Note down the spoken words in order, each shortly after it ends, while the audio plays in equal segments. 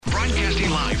Broadcasting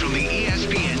live from the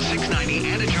ESPN 690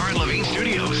 Anajar and Levine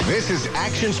studios. This is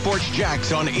Action Sports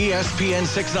Jax on ESPN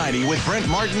 690 with Brent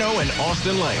Martineau and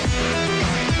Austin Lane.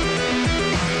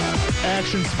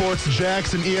 Action Sports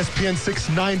Jax and ESPN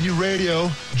 690 Radio.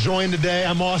 Joined today,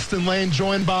 I'm Austin Lane,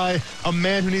 joined by a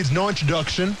man who needs no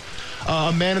introduction,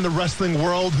 a man in the wrestling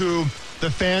world who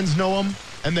the fans know him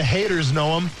and the haters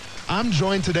know him. I'm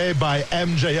joined today by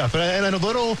MJF. And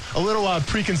a little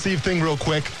preconceived thing real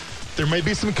quick. There may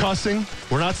be some cussing.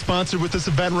 We're not sponsored with this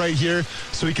event right here,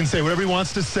 so he can say whatever he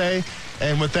wants to say.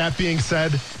 And with that being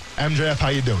said, MJF, how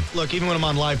you doing? Look, even when I'm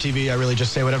on live TV, I really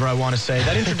just say whatever I want to say.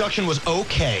 That introduction was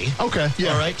okay. Okay,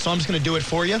 yeah. All right, so I'm just going to do it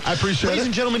for you. I appreciate it. Ladies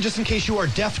and gentlemen, just in case you are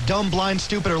deaf, dumb, blind,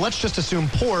 stupid, or let's just assume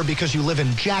poor because you live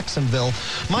in Jacksonville,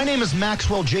 my name is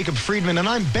Maxwell Jacob Friedman, and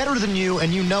I'm better than you,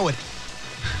 and you know it.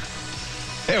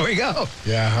 There we go.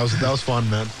 Yeah, that was fun,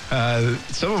 man.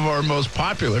 Some of our most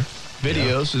popular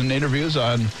videos and interviews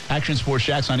on Action Sports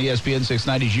Jax on ESPN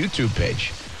 690's YouTube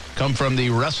page come from the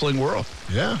wrestling world.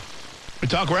 Yeah. We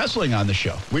talk wrestling on the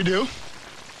show. We do.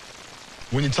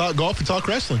 When you talk golf, you talk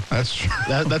wrestling. That's true.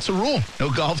 That's a rule. No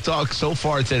golf talk so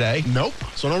far today. Nope.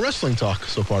 So no wrestling talk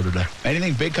so far today.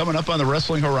 Anything big coming up on the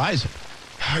wrestling horizon?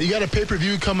 You got a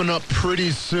pay-per-view coming up pretty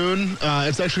soon.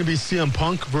 It's actually going to be CM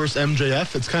Punk versus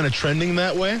MJF. It's kind of trending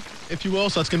that way, if you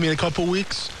will. So that's going to be in a couple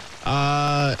weeks.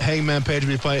 Hangman Page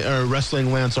will be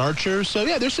wrestling Lance Archer. So,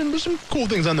 yeah, there's some cool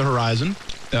things on the horizon.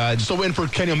 Still waiting for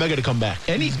Kenny Omega to come back.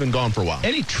 He's been gone for a while.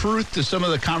 Any truth to some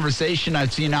of the conversation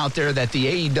I've seen out there that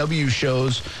the AEW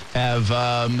shows have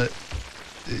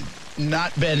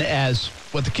not been as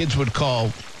what the kids would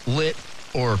call lit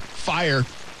or fire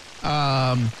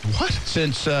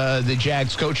since the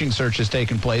Jags coaching search has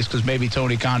taken place because maybe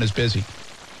Tony Khan is busy?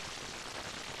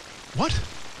 What?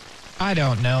 I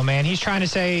don't know, man. He's trying to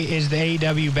say, is the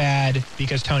AEW bad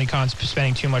because Tony Khan's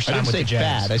spending too much time with the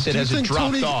Jags? Bad. I said, has it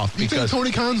dropped off? Do you think Tony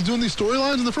Khan's doing these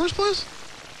storylines in the first place?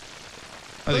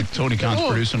 I think Tony Khan's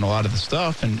producing a lot of the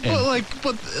stuff.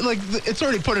 But it's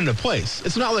already put into place.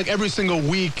 It's not like every single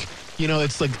week,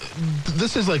 it's like,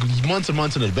 this is like months and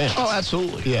months in advance. Oh,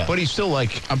 absolutely. Yeah. But he's still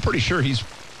I'm pretty sure he's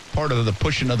part of the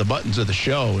pushing of the buttons of the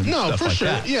show and stuff like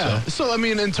that. Yeah. So, I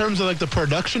mean, in terms of the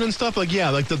production and stuff,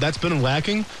 that's been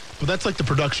lacking. But that's the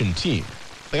production team.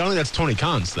 I don't think that's Tony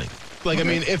Khan's thing. I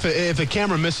mean, if a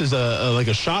camera misses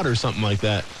a shot or something like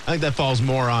that, I think that falls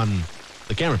more on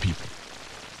the camera people.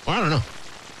 Or I don't know.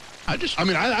 I'm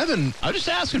just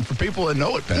asking for people that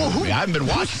know it better. Well, I haven't been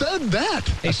watching. Who said that?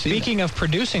 Hey, speaking of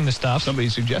producing the stuff. Somebody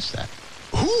suggests that.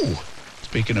 Who?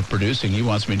 Speaking of producing, he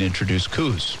wants me to introduce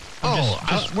Kuz.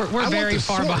 We're very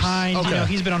far behind. Okay.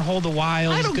 He's been on hold a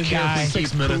while. He's a good guy.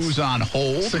 6 minutes. Kuz on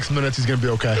hold. 6 minutes, he's going to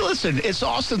be okay. Hey, listen, it's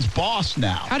Austin's boss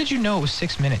now. How did you know it was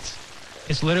 6 minutes?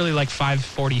 It's literally like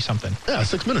 5:40 something. Yeah,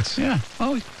 6 minutes. Yeah.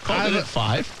 Oh, he called it at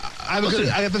 5. I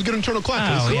have a good internal clock.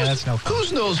 Oh, yeah, that's no fun.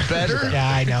 Kuz knows better. Yeah,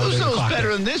 I know. Kuz knows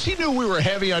better than this. He knew we were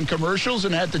heavy on commercials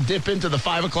and had to dip into the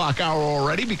 5 o'clock hour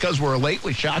already because we're late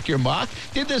with Shock Your Mock.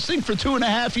 Did this thing for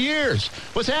 2.5 years.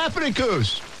 What's happening,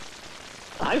 Kuz?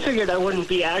 I figured I wouldn't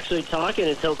be actually talking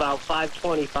until about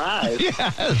 5:25.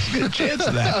 Yeah, there's a good chance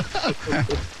of that.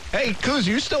 Hey, Kuz,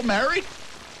 you still married?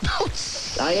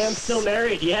 I am still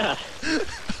married, yeah.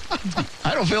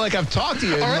 I don't feel like I've talked to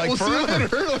you All right, we'll forever.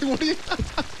 see you later. What do you...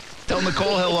 Tell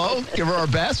Nicole hello. Give her our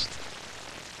best.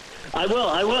 I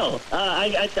will.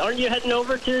 Aren't you heading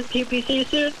over to TPC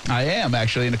soon? I am,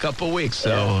 actually, in a couple of weeks,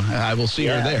 so I will see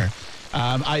her there.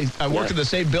 I work in the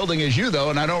same building as you,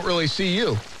 though, and I don't really see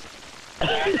you.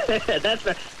 That's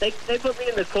right. They put me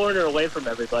in the corner away from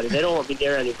everybody. They don't want me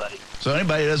near anybody. So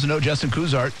anybody who doesn't know Justin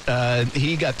Kuzart,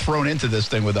 he got thrown into this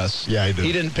thing with us. Yeah, he did.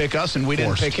 He didn't pick us, and we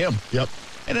didn't pick him. Yep.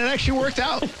 And it actually worked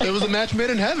out. It was a match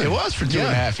made in heaven. It was for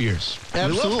 2.5 years.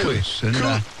 Absolutely. We love Kuz.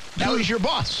 And, now he's your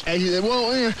boss.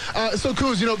 So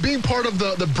Kuz, being part of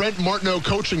the Brent Martineau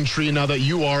coaching tree now that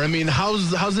you are, I mean,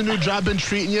 how's the new job been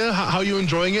treating you? How are you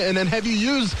enjoying it? And then have you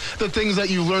used the things that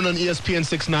you learned on ESPN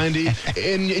 690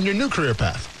 in your new career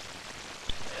path?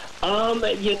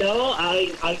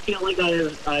 I feel like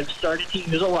I've started to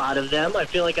use a lot of them. I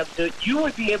feel like I'm doing. You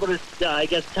would be able to,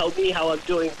 tell me how I'm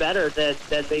doing better than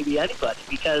maybe anybody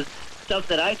because stuff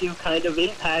that I do kind of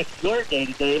impacts your day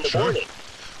to day in the morning.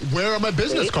 Where are my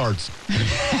business cards?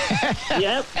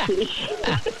 Yep. I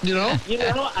don't. Do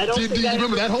you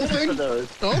remember that whole thing?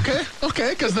 Okay,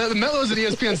 because that was an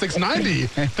ESPN 690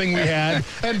 thing we had.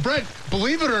 And Brent,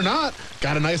 believe it or not,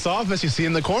 got a nice office. You see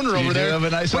in the corner over there. You do have a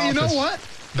nice office. But you know what?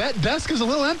 That desk is a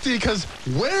little empty because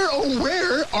where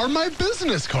are my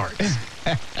business cards?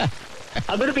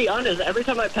 I'm going to be honest. Every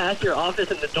time I pass your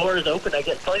office and the door is open, I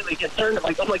get slightly concerned. I'm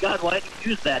like, oh, my God, why did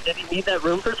you use that? Did he need that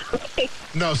room for something?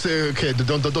 No, say, okay,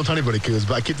 don't tell anybody, Kuz,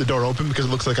 but I keep the door open because it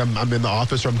looks like I'm in the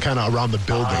office or I'm kind of around the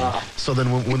building. So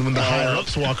then when the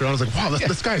higher-ups walk around, I was like, wow,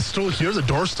 this guy's still here? The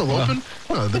door's still open?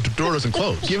 No, the door doesn't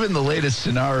close. Given the latest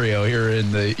scenario here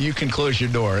you can close your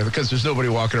door because there's nobody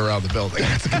walking around the building.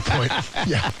 That's a good point.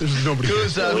 Yeah, there's nobody here.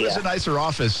 Who's a nicer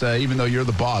office, even though you're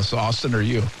the boss, Austin or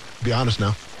you? Be honest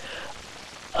now.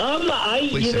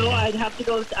 I'd have to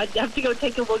go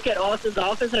take a look at Austin's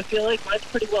office. I feel like mine's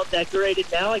pretty well decorated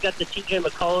now. I got the TJ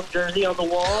McCollum jersey on the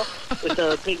wall with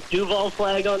the big Duval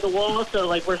flag on the wall. So,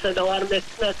 we're sending a lot of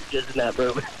mixed messages in that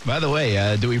room. By the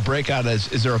way, do we break out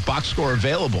is there a box score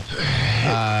available?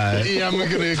 Yeah, I'm going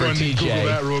to go and Google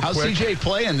that real quick. How's CJ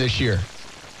playing this year?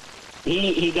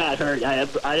 He got hurt.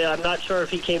 I'm not sure if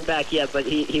he came back yet, but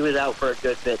he was out for a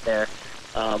good bit there.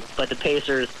 But the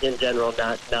Pacers, in general,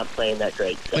 not playing that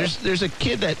great. So. There's a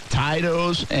kid at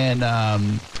Tidos, and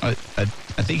I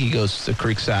think he goes to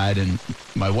Creekside, and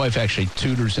my wife actually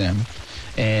tutors him.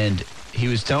 And he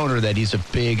was telling her that he's a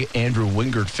big Andrew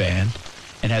Wingard fan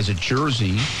and has a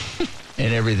jersey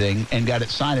and everything and got it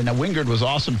signed. And now Wingard was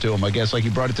awesome to him, I guess. He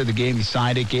brought it to the game, he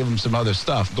signed it, gave him some other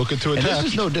stuff. Look into it. And this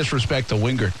is no disrespect to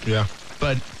Wingard. Yeah.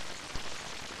 But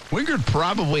Wingard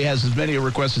probably has as many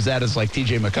requests as that as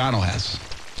TJ McConnell has.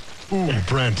 Ooh,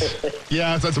 Brent.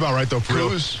 Yeah, that's about right, though.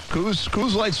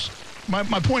 Kuz likes,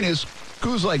 my point is,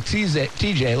 Kuz like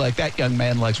TJ, like that young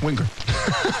man likes Wingard.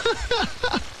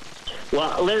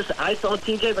 Well, Liz, I saw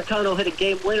TJ McConnell hit a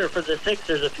game winner for the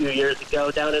Sixers a few years ago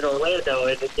down in Orlando,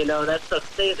 and, that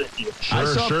stuff stays with you.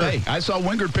 I saw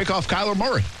Wingard pick off Kyler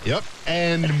Murray. Yep.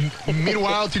 And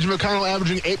meanwhile, TJ McConnell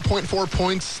averaging 8.4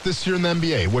 points this year in the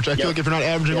NBA, which I feel like if you're not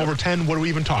averaging over 10, what are we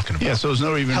even talking about? Yeah, so there's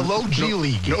no even... Hello, G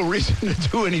League. No reason to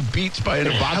do any beats by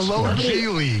any box Hello, score. G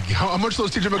League. How much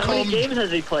those TJ McConnell... How many games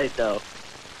has he played, though?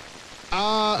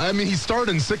 He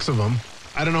started in 6 of them.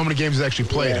 I don't know how many games he's actually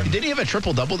played in. Did he have a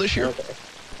triple-double this year? Okay.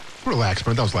 Relax,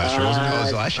 Brent. That was last year, wasn't it? That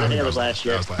was last year. I think it was last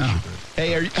year.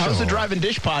 Hey, how's the Drive and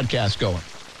Dish podcast going?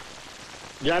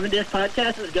 Drive and Dish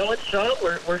podcast is going strong.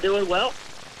 We're doing well.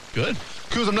 Good.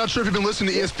 Kuz, I'm not sure if you've been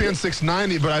listening to ESPN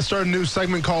 690, but I started a new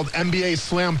segment called NBA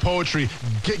Slam Poetry.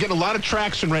 Getting a lot of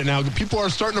traction right now. People are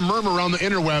starting to murmur around the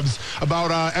interwebs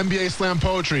about NBA Slam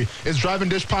Poetry. Is Drive and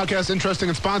Dish podcast interested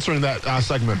in sponsoring that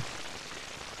segment?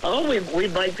 Oh, we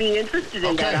might be interested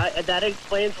in that. That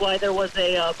explains why there was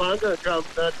a bongo drum.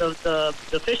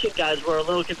 The fishing guys were a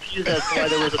little confused as to why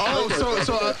there was a bongo drum.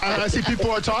 So I see people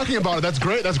are talking about it. That's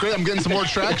great. I'm getting some more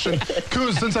traction.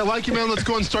 Kuz, since I like you, man, let's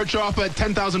go and start you off at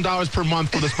 $10,000 per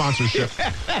month for the sponsorship.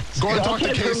 Go and talk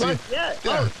to Casey.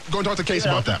 Go and talk to Casey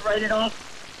about that. Write it off.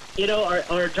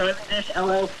 Our Drive and Dish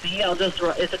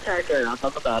LLC, it's a tag there. I'll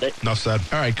talk about it. Enough said.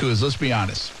 All right, Kuz, let's be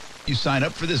honest. You signed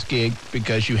up for this gig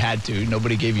because you had to.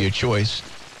 Nobody gave you a choice.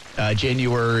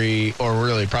 January, or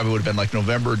really probably would have been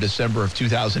November or December of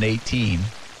 2018.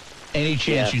 Any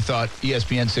chance you thought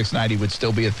ESPN 690 would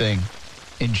still be a thing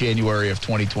in January of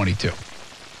 2022?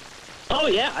 Oh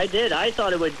yeah, I did. I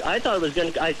thought it was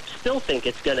going to. I still think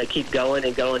it's going to keep going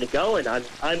and going and going. I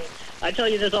tell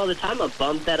you this all the time. I'm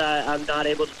bummed that I'm not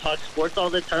able to talk sports all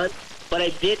the time. But I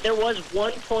did. There was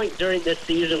one point during this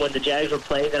season when the Jags were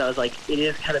playing that I was like, it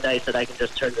is kind of nice that I can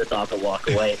just turn this off and walk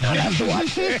away and not have to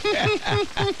watch it.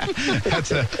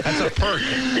 That's a perk.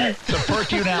 It's a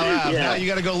perk you now have. Yeah. Now you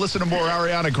got to go listen to more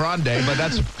Ariana Grande, but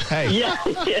that's, hey. Yeah,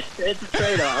 it's a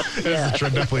trade-off. It's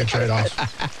definitely a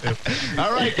trade-off.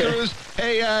 All right, Kuz.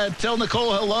 Hey, tell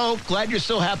Nicole hello. Glad you're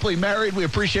still happily married. We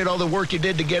appreciate all the work you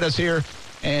did to get us here.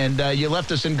 And you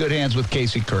left us in good hands with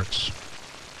Casey Kurtz.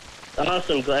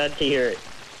 Awesome. Glad to hear it.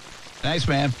 Nice,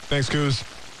 man. Thanks, Kuz.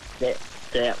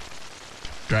 Yeah.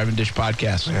 Drive and Dish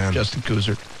podcast. Man. Justin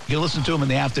Kuzert. You can listen to him in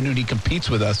the afternoon. He competes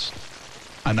with us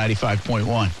on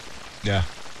 95.1. Yeah.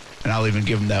 And I'll even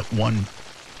give him that one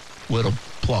little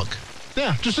plug.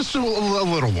 Yeah, just a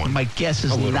little one. My guess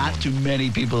is not too many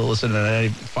people that listen to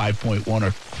 95.1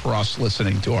 are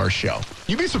cross-listening to our show.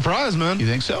 You'd be surprised, man. You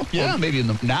think so? Yeah. Well, maybe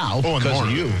now because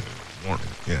of you. Morning,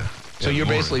 yeah. So you're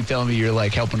basically telling me you're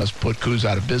helping us put Kuz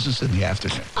out of business in the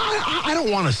afternoon. I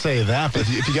don't want to say that, but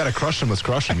if you got to crush him, let's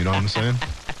crush him. You know what I'm saying?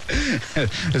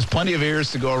 There's plenty of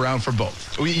ears to go around for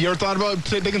both. You ever thought about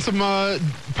taking some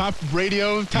pop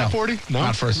radio top 40? No,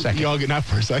 not for a second. Not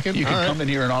for a second? You can come in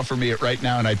here and offer me it right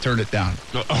now, and I'd turn it down.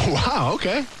 Oh, wow,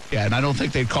 okay. Yeah, and I don't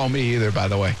think they'd call me either, by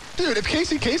the way. Dude, if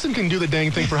Casey Kasem can do the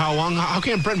dang thing for how long, how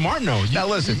can't Brent Martineau? Now,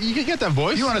 listen. You can get that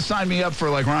voice. You want to sign me up for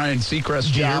Ryan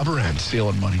Seacrest Dear job? Brent.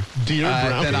 Stealing money. Dear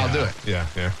Brent. Then I'll do it. Yeah.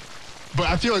 But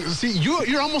I feel like, see,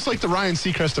 you're almost like the Ryan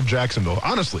Seacrest of Jacksonville,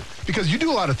 honestly, because you do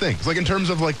a lot of things, like in terms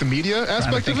of like the media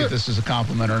aspect of it. If this is a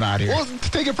compliment or not here. Well,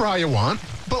 take it for how you want.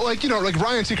 But like, like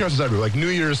Ryan Seacrest is everywhere, like New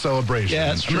Year's celebration. Yeah,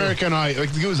 that's true. American Idol,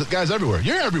 like guys everywhere.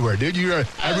 You're everywhere, dude. You're at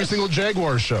every single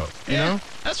Jaguars show. You know,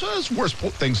 that's one of those worst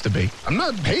things to be. I'm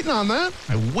not hating on that.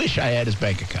 I wish I had his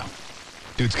bank account.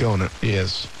 Dude's killing it. He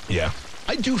is. Yeah.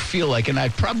 I do feel like, and I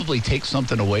probably take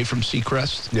something away from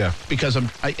Seacrest. Yeah. Because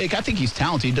I think he's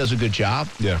talented. He does a good job.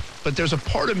 Yeah. But there's a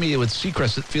part of me with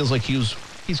Seacrest that feels like he's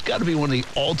got to be one of the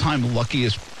all-time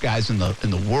luckiest guys in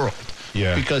the world.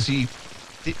 Yeah. Because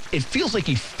it feels like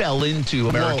he fell into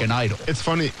American Idol. It's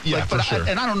funny. Yeah, for sure.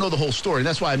 And I don't know the whole story.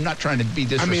 That's why I'm not trying to be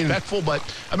disrespectful. But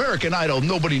American Idol,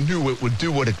 nobody knew it would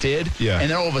do what it did. Yeah. And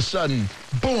then all of a sudden,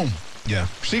 boom. Yeah.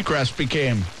 Seacrest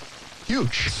became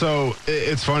huge. So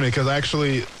it's funny because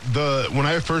actually when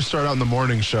I first started out in the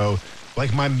morning show,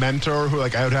 like my mentor who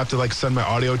like I would have to like send my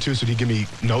audio to so he'd give me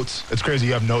notes. It's crazy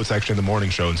you have notes actually in the morning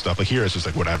show and stuff. Like here it's just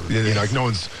like whatever. Like no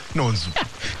one's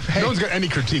got any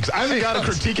critiques. I haven't got a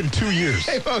critique in 2 years.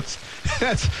 Hey folks,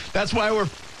 that's why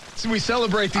we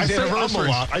celebrate these anniversaries.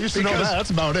 A lot. I used to know that. That's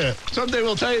about it. Someday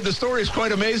we'll tell you the story is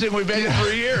quite amazing. We've been here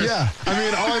for years. Yeah. I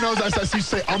mean, all I know is I see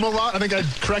say a lot. I think I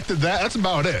corrected that. That's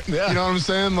about it. Yeah. You know what I'm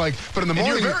saying? Like, but in the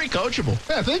morning, you're very coachable.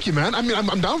 Yeah, thank you, man. I mean,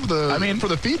 I'm down for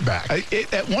the feedback.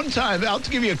 At one time, I'll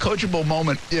give you a coachable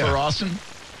moment for Austin.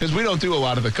 Because we don't do a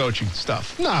lot of the coaching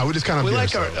stuff. No, we just kind of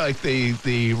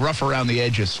the rough around the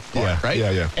edges part, right?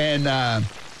 Yeah. And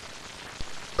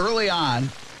early on,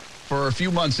 for a few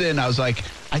months in, I was like,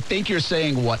 I think you're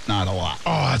saying whatnot a lot.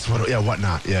 Oh, that's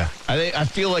whatnot. Yeah. I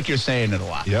feel like you're saying it a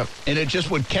lot. Yep. And it just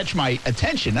would catch my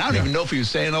attention. I don't even know if he was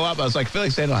saying it a lot, but I was like, I feel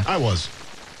like saying it a lot. I was.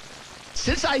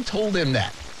 Since I told him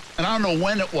that, and I don't know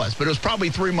when it was, but it was probably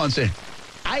 3 months in,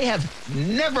 I have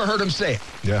never heard him say it.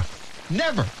 Yeah.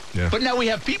 Never. Yeah. But now we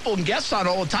have people and guests on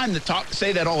all the time that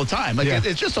say that all the time. Like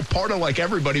it's just a part of like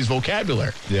everybody's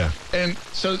vocabulary. Yeah. And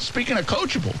so speaking of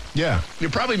coachable, you're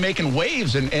probably making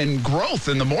waves and growth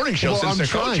in the morning show since they're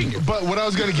coaching you. But what I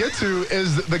was going to get to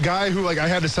is the guy who like I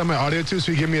had to send my audio to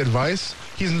so he gave me advice.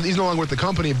 He's no longer with the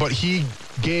company, but he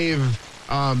gave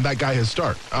that guy his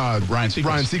start. Ryan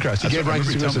Seacrest. He gave Ryan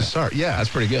Seacrest his start. Yeah. That's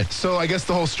pretty good. So I guess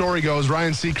the whole story goes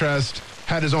Ryan Seacrest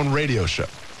had his own radio show.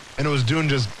 And it was doing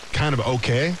just kind of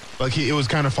okay. Like it was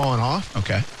kind of falling off.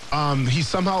 Okay. He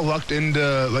somehow lucked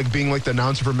into like being like the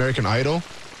announcer for American Idol.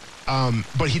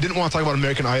 But he didn't want to talk about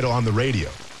American Idol on the radio.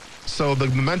 So the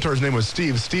mentor's name was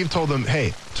Steve. Steve told him,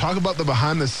 hey, talk about the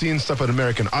behind the scenes stuff at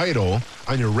American Idol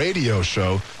on your radio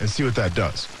show and see what that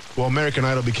does. Well, American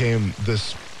Idol became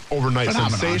this overnight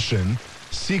sensation.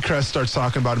 Seacrest starts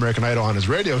talking about American Idol on his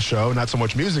radio show, not so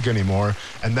much music anymore,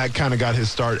 and that kind of got his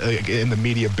start in the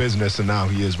media business, and now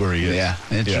he is where he is. Yeah,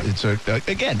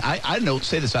 again, I don't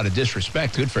say this out of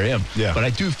disrespect, good for him, but I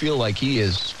do feel like he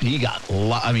got,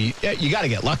 you got to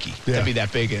get lucky to be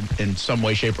that big in some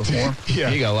way, shape, or form.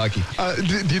 He got lucky.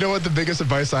 Do you know what the biggest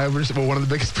advice I ever received, one of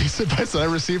the biggest pieces of advice that I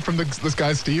received from this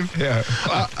guy, Steve? Yeah.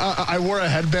 I wore a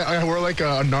headband, I wore like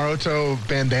a Naruto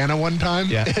bandana one time,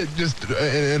 just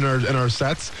in our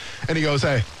sets, and he goes,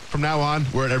 hey, from now on,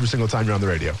 wear it every single time you're on the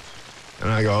radio. And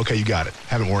I go, okay, you got it.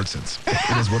 Haven't worn it since.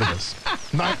 It is what it is.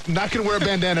 Not going to wear a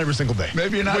bandana every single day.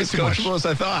 Maybe you're not as coachable as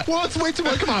I thought. Well, it's way too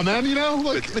much. Come on, man,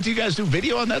 But do you guys do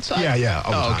video on that side? Yeah,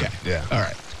 all the time. Okay. Yeah. All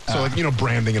right. So,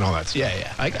 branding and all that stuff.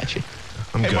 Yeah, I got you.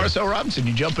 I'm good. Marcel Robinson,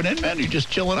 you jumping in, man? You're just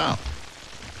chilling out.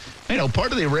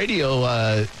 Part of the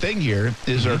radio thing here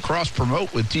is our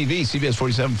cross-promote with TV, CBS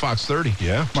 47, Fox 30.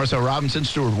 Yeah. Marcel Robinson,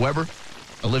 Stuart Weber,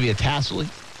 Olivia Tassley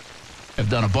have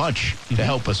done a bunch to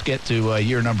help us get to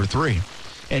year number 3.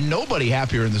 And nobody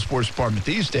happier in the sports department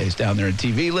these days down there in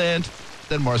TV land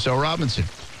than Marcel Robinson.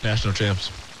 National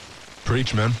champs.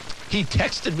 Preach, man. He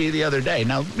texted me the other day.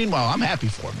 Now, meanwhile, I'm happy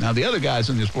for him. Now, the other guys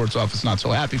in the sports office not so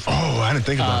happy for him. Oh, I didn't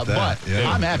think about that. But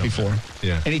I'm happy for him.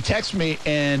 Yeah. And he texted me,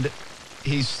 and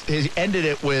he ended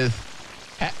it with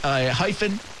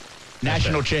hyphen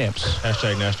national champs.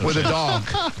 Hashtag national with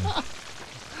champs. With a dog.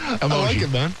 I like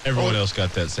it, man. Everyone else got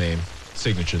that same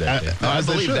signature that day. As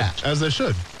they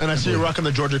should. And I see you rocking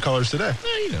the Georgia colors today.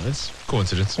 It's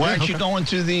coincidence. Why aren't you going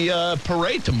to the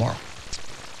parade tomorrow?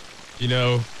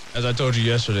 As I told you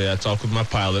yesterday, I talked with my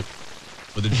pilot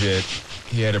for the jet.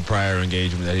 He had a prior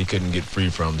engagement that he couldn't get free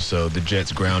from, so the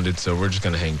jet's grounded, so we're just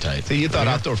going to hang tight. So you thought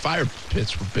outdoor fire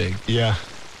pits were big. Yeah.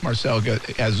 Marcel has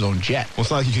his own jet. Well,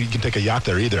 it's not like you can take a yacht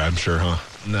there either, I'm sure, huh?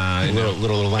 Nah.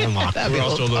 Little landlocked. We're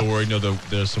also a little worried.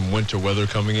 There's some winter weather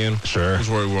coming in. Sure. I was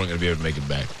worried we weren't going to be able to make it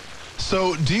back.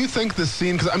 So, do you think the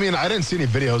scene? Because I mean, I didn't see any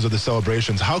videos of the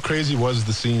celebrations. How crazy was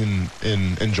the scene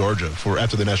in Georgia for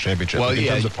after the national championship? Well, in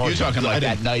terms of you're talking like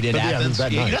that night in Athens.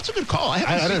 That night. That's a good call. I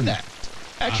haven't seen that.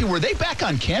 Actually, were they back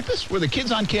on campus? Were the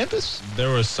kids on campus? There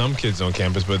were some kids on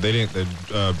campus, but they didn't.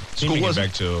 The school team wasn't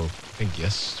back to, I think,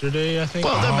 yesterday. I think.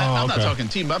 Well, I'm not talking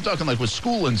team. But I'm talking like with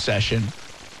school in session.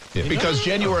 Yeah. Because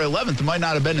January 11th might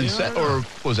not have been in or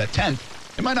what was that 10th?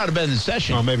 It might not have been in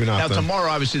session. Oh, maybe not. Now,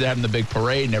 tomorrow, obviously, they're having the big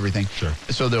parade and everything. Sure.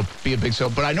 So there'll be a big sale.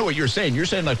 But I know what you're saying. You're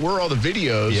saying, like, where are all the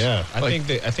videos? Yeah. I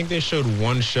think they showed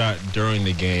one shot during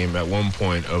the game at one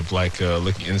point of, like,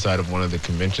 looking inside of one of the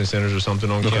convention centers or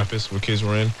something on campus where kids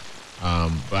were in.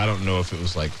 But I don't know if it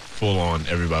was, like, full on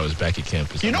everybody was back at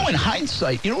campus. You know, in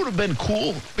hindsight, you know what would have been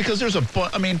cool? Because there's a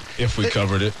I mean. If we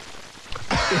covered it.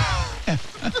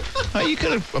 You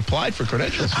could have applied for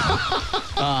credentials.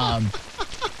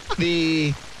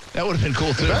 That would have been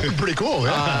cool, too. That would have been pretty cool.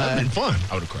 Yeah, that would have been fun.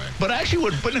 I would have cried. But actually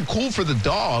what would have been cool for the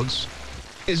dogs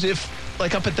is if,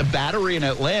 like up at the Battery in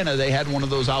Atlanta, they had one of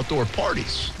those outdoor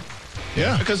parties.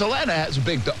 Yeah. Because Atlanta has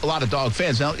a lot of dog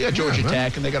fans. Now, Georgia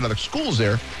Tech, and they got other schools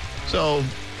there. So,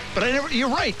 but you're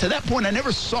right. To that point, I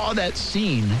never saw that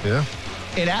scene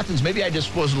in Athens. Maybe I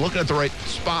just wasn't looking at the right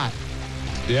spot.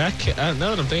 Yeah, now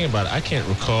that I'm thinking about it, I can't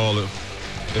recall if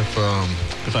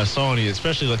I saw any,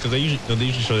 especially like because they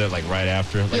usually show that like right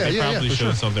after. Like they probably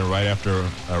showed something right after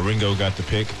Ringo got the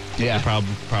pick. Yeah, they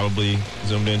probably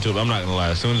zoomed into it. But I'm not gonna lie.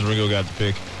 As soon as Ringo got the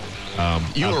pick,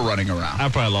 you were running around. I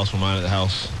probably lost my mind at the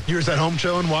house. You were at home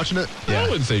chilling, watching it. Yeah, I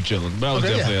wouldn't say chilling, but I was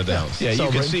definitely at the house. Yeah, you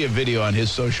can see a video on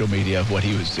his social media of what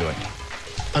he was doing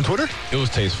on Twitter. It was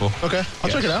tasteful. Okay,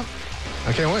 I'll check it out.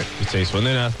 I can't wait. It's tasteful. And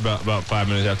then about 5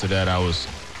 minutes after that, I was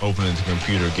opening the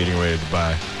computer, getting ready to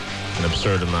buy an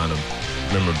absurd amount of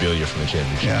memorabilia from the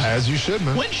championship. Yeah, as you should,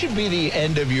 man. When should be the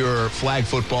end of your flag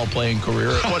football playing career?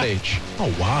 At what age?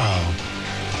 Oh, wow.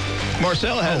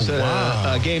 Marcel has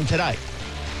a game tonight.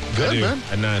 Good, man.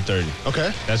 At 9:30.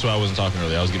 Okay. That's why I wasn't talking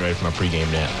earlier. I was getting ready for my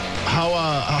pregame nap. How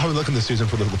are we looking this season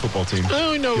for the football team?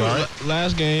 Oh,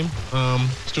 last game,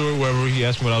 Stuart Weber, he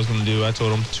asked me what I was going to do. I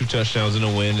told him 2 touchdowns and a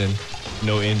win and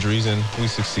no injuries, and we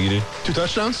succeeded. 2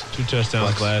 touchdowns? 2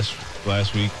 touchdowns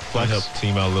last week. Flex. Helped the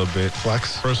team out a little bit.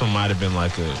 Flex. First one might have been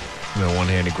like a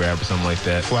one-handed grab or something like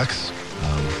that. Flex.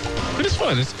 But it's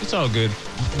fun. It's all good.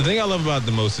 The thing I love about it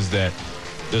the most is that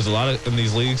there's a lot of in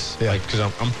these leagues, like because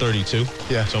I'm 32,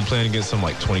 so I'm playing against some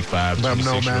like 25,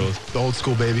 26-year-olds. The old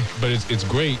school baby. But it's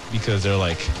great because they're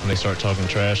like, when they start talking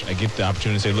trash, I get the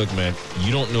opportunity to say, look, man,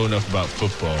 you don't know enough about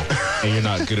football, and you're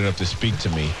not good enough to speak to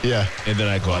me. Yeah. And then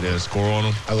I go out there and score on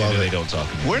them, I love and then it. they don't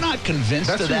talk to me. We're not convinced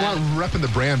of that. That's why repping the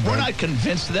brand, We're not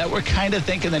convinced of that. We're kind of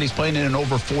thinking that he's playing in an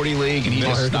over 40 league, and he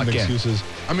just snuck in. Excuses.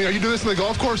 I mean, are you doing this in the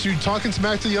golf course? Are you talking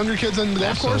smack to younger kids on the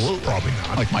golf course? Probably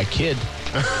not. Like my kid.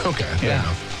 Okay, fair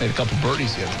enough. Made a couple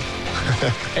birdies the other day.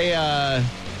 Hey,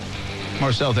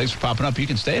 Marcel, thanks for popping up. You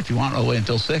can stay if you want all the way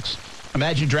until 6.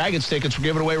 Imagine Dragons tickets we're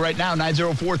giving away right now,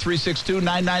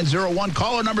 904-362-9901.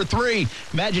 Caller number 3,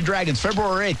 Imagine Dragons,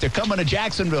 February 8th. They're coming to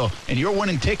Jacksonville, and you're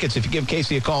winning tickets if you give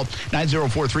Casey a call,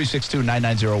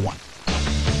 904-362-9901.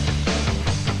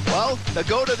 Well, the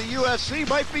go to the UFC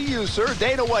might be you, sir.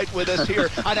 Dana White with us here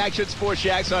on Action Sports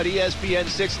Jacks on ESPN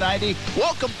 690.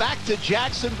 Welcome back to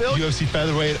Jacksonville. UFC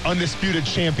featherweight undisputed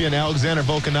champion Alexander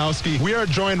Volkanovski. We are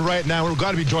joined right now. We're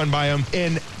glad to be joined by him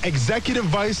in Executive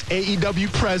Vice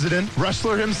AEW President,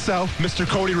 wrestler himself, Mr.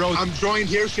 Cody Rhodes. I'm joined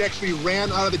here. She actually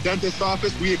ran out of the dentist's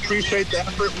office. We appreciate the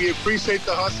effort. We appreciate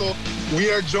the hustle.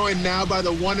 We are joined now by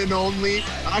the one and only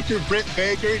Dr. Britt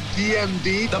Baker,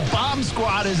 DMD. The Bomb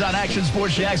Squad is on Action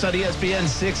Sports Jacks on ESPN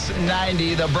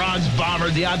 690. The Bronze Bomber,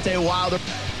 Deontay Wilder.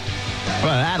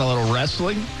 Well, that a little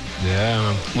wrestling.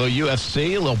 Yeah. A little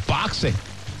UFC, a little boxing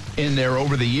in there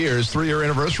over the years. 3-year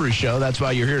anniversary show. That's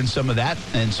why you're hearing some of that.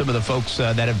 And some of the folks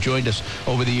that have joined us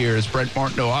over the years. Brent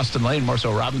Martineau, Austin Lane,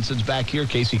 Marcel Robinson's back here.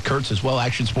 Casey Kurtz as well.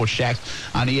 Action Sports Jacks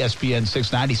on ESPN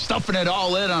 690. Stuffing it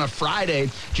all in on a Friday,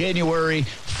 January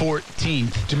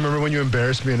 14th. Do you remember when you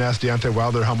embarrassed me and asked Deontay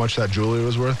Wilder how much that jewelry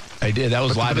was worth? I did. That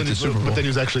was live at the Super Bowl. But then he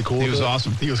was actually cool. He was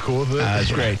awesome. He was cool with it.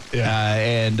 It's great.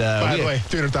 Yeah. By the way,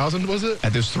 $300,000 was it?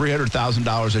 There's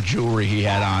 $300,000 of jewelry he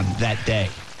had on that day.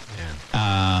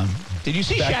 Did you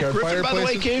see Shaq Griffin, by the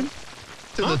way, came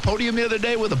to the podium the other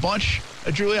day with a bunch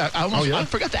of jewelry? I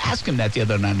forgot to ask him that the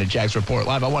other night on the Jags Report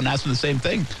Live. I wanted to ask him the same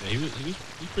thing. Yeah, he was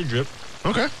pretty drip.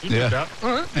 Okay. Yeah. All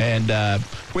right. And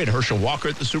we had Herschel Walker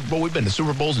at the Super Bowl. We've been to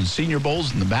Super Bowls and Senior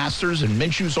Bowls and the Masters and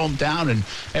Minshew's hometown and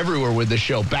everywhere with this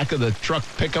show. Back of the truck,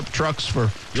 pickup trucks for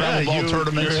travel ball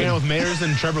tournaments. You're with Mayors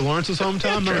in Trevor Lawrence's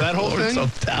hometown. Remember that whole thing?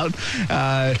 Hometown.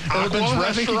 Urban's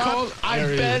Restaurant.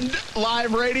 I've been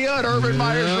live radio at Urban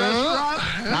Meyer's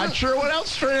Restaurant. Not sure what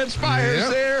else transpires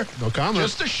there. No comment.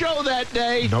 Just a show that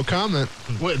day. No comment.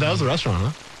 Wait, that was the restaurant,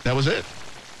 huh? That was it.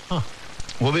 Huh.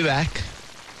 We'll be back.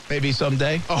 Maybe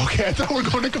someday. Oh, okay, I thought we were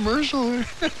going to commercial.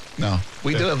 No,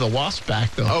 we do have the Wasp back,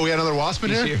 though. Oh, we got another Wasp in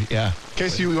here? Yeah.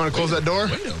 Casey, you want to close that door?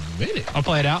 Wait a minute. I'll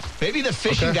play it out. Maybe the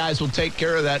fishing guys will take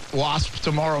care of that Wasp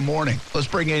tomorrow morning. Let's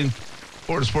bring in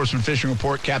Florida Sportsman Fishing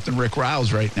Report, Captain Rick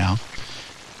Riles right now.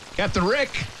 Captain Rick,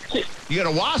 you got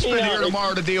a Wasp in here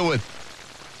tomorrow to deal with.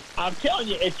 I'm telling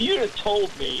you, if you'd have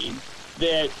told me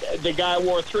that the guy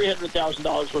wore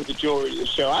 $300,000 worth of jewelry to the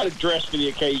show, I'd have dressed for the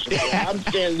occasion. I'm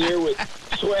standing here with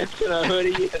sweats and a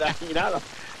hoodie, and I'm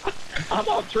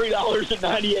on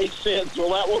 $3.98. Will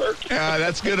that work?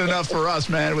 That's good enough for us,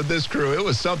 man, with this crew. It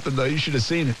was something, though. You should have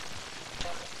seen it.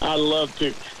 I'd love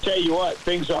to. Tell you what,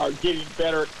 things are getting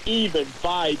better even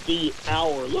by the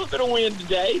hour. A little bit of wind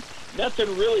today.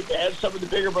 Nothing really bad. Some of the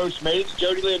bigger boats made it.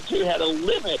 Jody Lynn, too, had a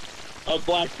limit of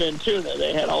blackfin tuna.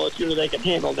 They had all the tuna they could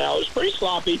handle. Now, it was pretty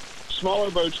sloppy.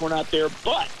 Smaller boats were not there,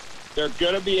 but they're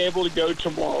going to be able to go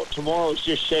tomorrow. Tomorrow is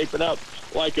just shaping up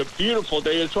like a beautiful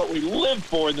day. That's what we live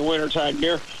for in the wintertime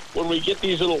here when we get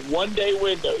these little one-day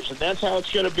windows, and that's how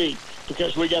it's going to be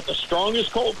because we got the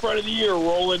strongest cold front of the year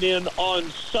rolling in on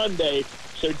Sunday,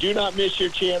 so do not miss your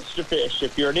chance to fish.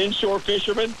 If you're an inshore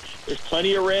fisherman, there's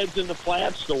plenty of reds in the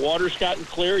flats. The water's gotten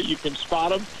clear. You can spot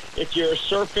them. If you're a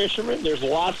surf fisherman, there's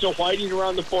lots of whiting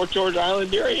around the Fort George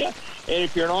Island area. And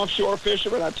if you're an offshore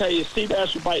fisherman, I'll tell you, sea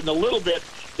bass are biting a little bit.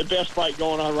 The best bite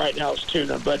going on right now is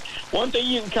tuna. But one thing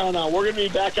you can count on, we're going to be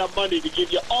back on Monday to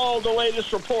give you all the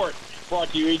latest report, brought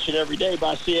to you each and every day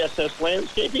by CSS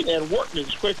Landscaping and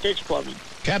Workman's Quick Fix Plumbing.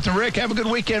 Captain Rick, have a good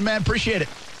weekend, man. Appreciate it.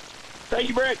 Thank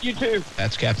you, Brett. You too.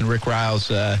 That's Captain Rick Riles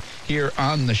here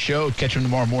on the show. Catch him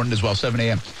tomorrow morning as well, 7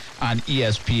 a.m. on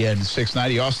ESPN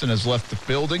 690. Austin has left the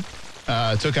building,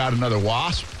 took out another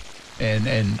Wasp,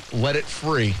 and let it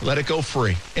free. Let it go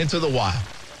free into the wild.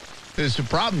 The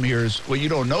problem here is, what you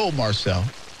don't know, Marcel,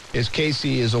 is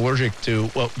Casey is allergic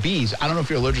to, bees. I don't know if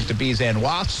you're allergic to bees and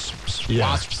wasps.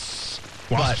 Yeah.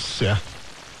 Wasps, yeah.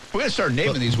 We're going to start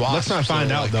naming these wasps. Let's not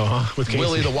find out, though, huh? With Casey.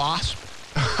 Willie the Wasp.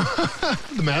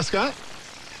 The mascot?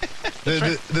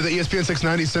 the ESPN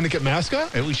 690 Syndicate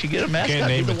mascot? Maybe we should get a mascot. Can't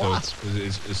name the it, though. Wasp.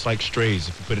 It's like strays.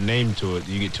 If you put a name to it,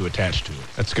 you get to attach to it.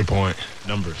 That's a good point.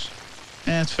 Numbers.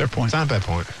 Yeah, that's a fair point. It's not a bad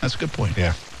point. That's a good point.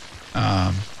 Yeah.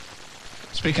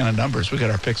 Speaking of numbers, we got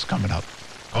our picks coming up.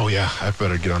 Oh, yeah. I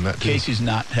better get on that, too. Casey's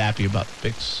not happy about the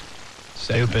picks.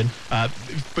 Stupid.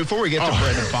 Before we get to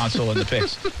Brendan Ponsel and the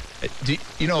picks,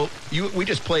 we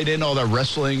just played in all the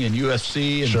wrestling and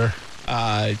UFC. And, sure.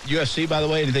 UFC, by the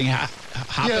way, anything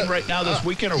hopping right now this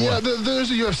weekend or what? Yeah,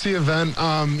 there's a UFC event.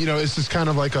 It's just kind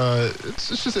of like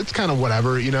it's kind of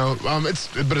whatever,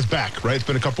 but it's back, right? It's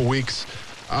been a couple weeks.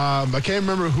 I can't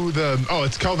remember who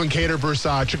it's Kelvin Cater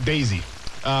versus Chick Daisy.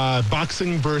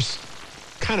 Boxing versus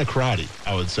kind of karate,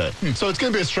 I would say. So it's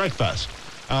going to be a strike fest.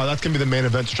 That's going to be the main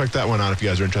event. So check that one out if you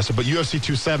guys are interested. But UFC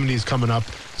 270 is coming up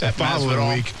that following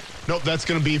week. Nope, that's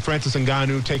going to be Francis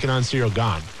Ngannou taking on Cyril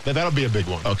Gane. That'll be a big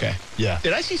one. Okay. Yeah.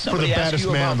 Did I see somebody ask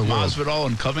you about Masvidal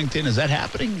and Covington? Is that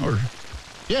happening? Or?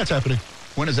 Yeah, it's happening.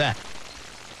 When is that?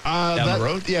 Down the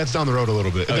road? Yeah, it's down the road a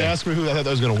little bit. Okay. They asked me who I thought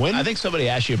that was going to win. I think somebody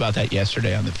asked you about that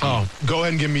yesterday on the feed. Oh, go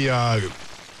ahead and give me, and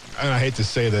I hate to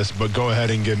say this, but go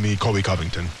ahead and give me Colby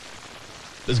Covington.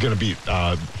 Is going to beat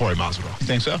Jorge Masvidal. You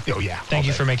think so? Oh, yeah. Thank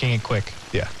you for making it quick.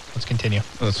 Yeah. Let's continue.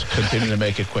 Let's continue to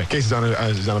make it quick. Casey's on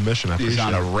a mission. He's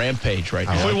on a rampage right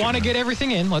now. If we want to get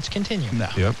everything in, let's continue.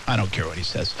 No, I don't care what he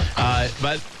says.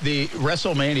 But the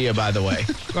WrestleMania, by the way,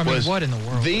 was what in the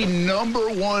world? The number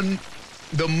one,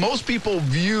 the most people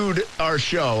viewed our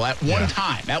show at one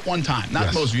time. At one time, not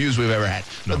the most views we've ever had,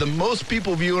 but the most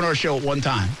people viewing our show at one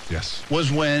time. Yes,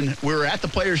 was when we were at the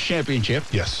Players Championship.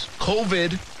 Yes,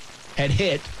 COVID had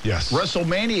hit. Yes,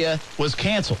 WrestleMania was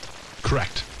canceled.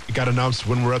 Correct. It got announced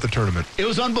when we're at the tournament. It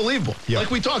was unbelievable. Yep.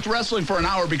 Like, we talked wrestling for an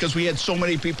hour because we had so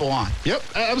many people on. Yep,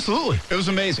 absolutely. It was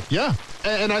amazing. Yeah,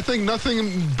 and I think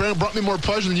nothing brought me more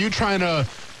pleasure than you trying to,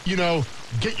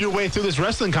 get your way through this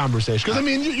wrestling conversation.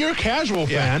 Because, you're a casual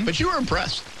fan. But you were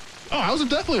impressed. Oh, I was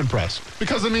definitely impressed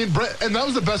because, I mean, and that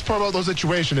was the best part about those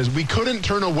situation is we couldn't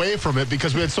turn away from it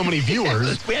because we had so many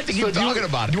viewers. We had to keep talking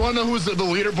about it. Do you want to know who's the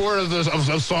leaderboard of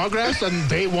Sawgrass on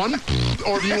day one?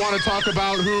 Or do you want to talk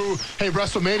about hey,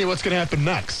 WrestleMania, what's going to happen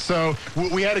next? So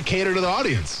we had to cater to the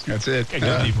audience. That's it.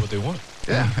 Give people what they want.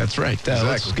 Yeah, that's right. Exactly.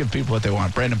 Let's give people what they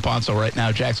want. Brandon Ponso right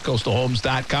now,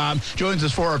 JacksCoastalHomes.com. Joins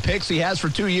us for our picks. He has for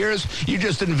 2 years. You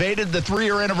just invaded the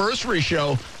 3-year anniversary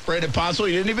show. Brandon Ponso,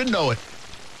 you didn't even know it.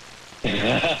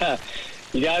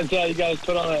 You guys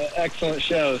put on an excellent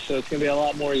show, so it's going to be a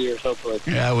lot more years, hopefully.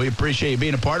 Yeah, we appreciate you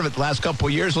being a part of it the last couple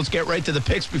of years. Let's get right to the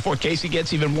picks before Casey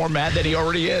gets even more mad than he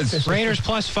already is. Raiders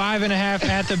plus 5.5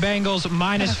 at the Bengals,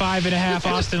 minus 5.5.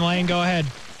 Austin Lane, go ahead.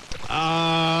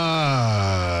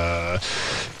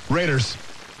 Raiders.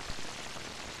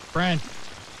 Brent.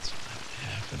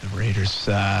 For the Raiders.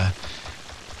 I'm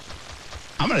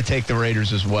going to take the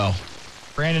Raiders as well.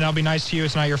 Brandon, I'll be nice to you.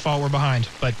 It's not your fault we're behind,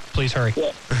 but please hurry.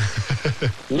 Yeah.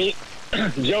 Me,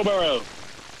 Joe Burrow.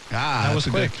 That was a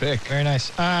quick. good pick. Very nice.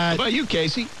 How about you,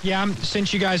 Casey? Yeah,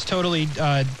 since you guys totally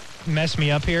messed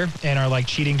me up here and are like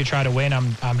cheating to try to win,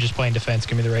 I'm just playing defense.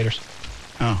 Give me the Raiders.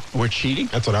 Oh, we're cheating?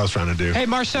 That's what I was trying to do. Hey,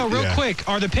 Marcel, real quick,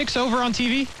 are the picks over on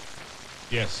TV?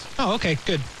 Yes. Oh, okay,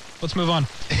 good. Let's move on.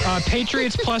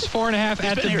 Patriots plus 4.5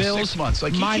 at the Bills. 6 months.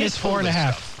 Like, minus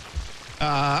 4.5.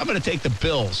 I'm going to take the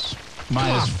Bills.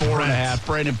 Minus 4.5.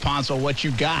 Brandon Ponso, what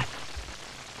you got?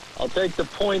 I'll take the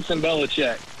points in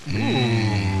Belichick.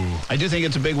 Ooh. I do think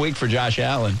it's a big week for Josh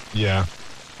Allen. Yeah.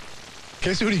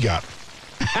 Casey, who do you got?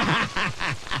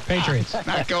 Patriots.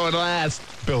 Not going last.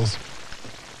 Bills.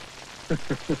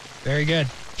 Very good.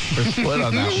 We're split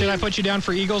on that. Should I put you down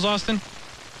for Eagles, Austin?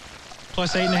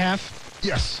 Plus 8.5?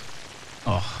 Yes.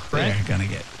 Oh, Brent? they're going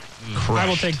to get crushed. I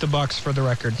will take the Bucks for the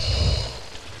record.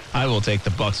 I will take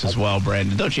the Bucks as well,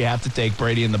 Brandon. Don't you have to take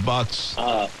Brady and the Bucks?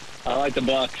 I like the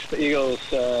Bucks. The Eagles,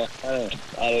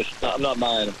 I'm not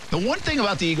buying them. The one thing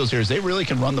about the Eagles here is they really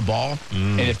can run the ball,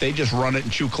 and if they just run it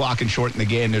and chew clock and shorten the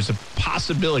game, there's a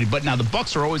possibility. But now the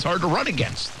Bucks are always hard to run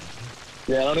against.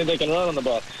 Yeah, I don't think they can run on the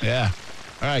Bucks. Yeah.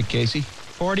 All right, Casey.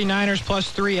 49ers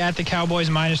plus 3 at the Cowboys,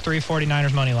 minus 3,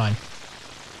 49ers money line.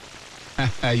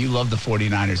 You love the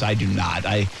 49ers. I do not.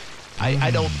 I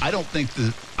don't think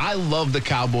I love the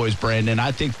Cowboys, Brandon.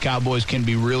 I think the Cowboys can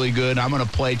be really good. I'm going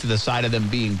to play to the side of them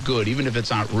being good, even if it's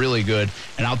not really good,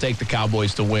 and I'll take the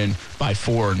Cowboys to win by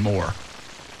 4 and more.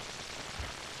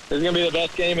 This is going to be the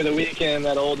best game of the weekend,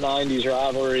 that old 90s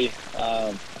rivalry.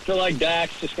 I feel like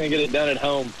Dak's just going to get it done at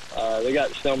home. They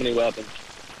got so many weapons.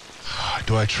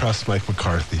 Do I trust Mike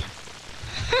McCarthy?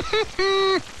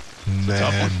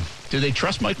 Man. Do they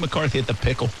trust Mike McCarthy at the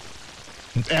pickle?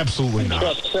 Absolutely not.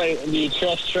 Do you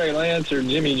trust Trey Lance or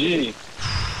Jimmy G?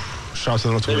 Shouts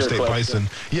out to the State Bison.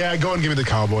 Yeah, go and give me the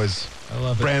Cowboys. I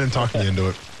love it. Brandon talked me into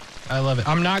it. I love it.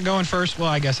 I'm not going first. Well,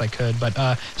 I guess I could, but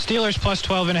Steelers plus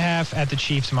 12.5 at the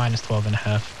Chiefs minus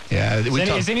 12.5. Yeah.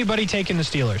 Is anybody taking the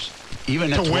Steelers?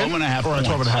 Even at 12.5 or at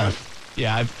 12.5?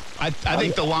 Yeah, I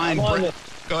think the line.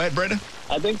 Go ahead, Brandon.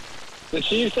 I think the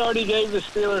Chiefs already gave the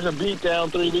Steelers a beatdown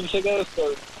 3 weeks ago,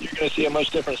 so you're going to see a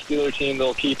much different Steeler team.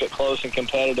 They'll keep it close and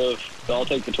competitive. So I'll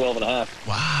take the 12.5.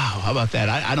 Wow, how about that?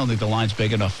 I don't think the line's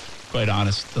big enough, quite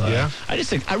honest. Yeah. I just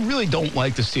think I really don't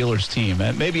like the Steelers team.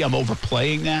 Maybe I'm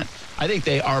overplaying that. I think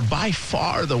they are by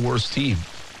far the worst team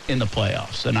in the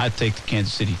playoffs, and I'd take the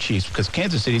Kansas City Chiefs because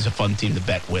Kansas City's a fun team to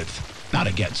bet with, not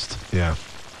against. Yeah.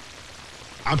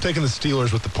 I'm taking the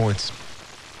Steelers with the points.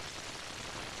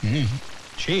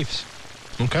 Chiefs.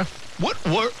 Okay. What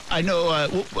I know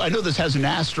this has an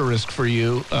asterisk for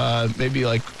you. Maybe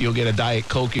like you'll get a Diet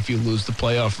Coke if you lose the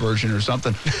playoff version or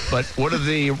something. But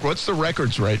what's the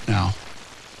records right now?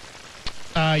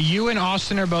 You and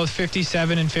Austin are both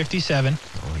 57 and 57.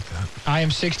 I like that. I am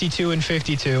 62 and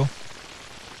 52.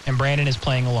 And Brandon is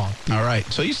playing along. All right.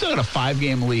 So you still got a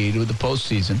 5-game lead with the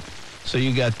postseason. So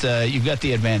you've got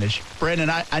the advantage.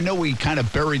 Brandon, I know we kind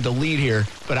of buried the lead here,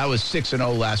 but I was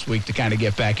 6-0 last week to kind of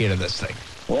get back into this thing.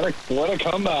 What a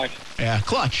comeback. Yeah,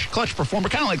 clutch performer,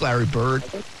 kind of like Larry Bird.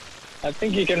 I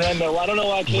think he can run the. I don't know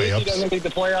why Casey doesn't think the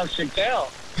playoffs should count.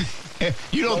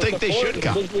 You don't think they should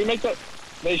count?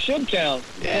 They should count.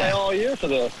 Play all year for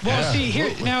this. Well, see here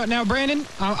now, Brandon,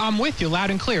 I'm with you loud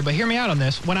and clear. But hear me out on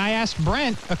this. When I asked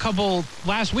Brent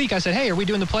last week, I said, "Hey, are we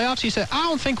doing the playoffs?" He said, "I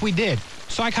don't think we did."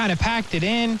 So I kind of packed it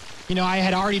in. You know, I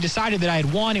had already decided that I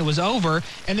had won. It was over,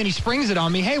 and then he springs it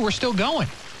on me. Hey, we're still going.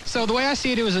 So the way I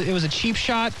see it, it was a cheap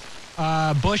shot.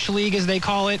 Bush League, as they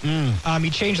call it. He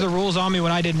changed the rules on me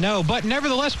when I didn't know. But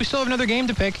nevertheless, we still have another game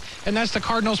to pick, and that's the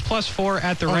Cardinals plus 4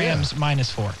 at the Rams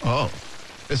minus 4. Oh.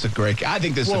 This is a great game. I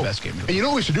think this is the best game. And you know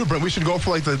what we should do, Brent? We should go for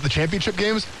like the championship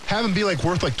games, have them be like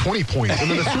worth like 20 points, and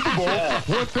then the Super Bowl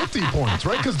worth 50 points,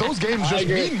 right? Because those games just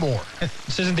mean more.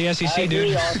 This isn't the SEC,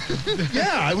 dude.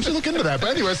 Yeah, we should look into that. But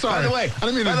anyway, sorry. By the way, I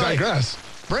didn't mean to digress.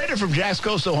 Brandon from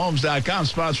JacksCoastalHomes.com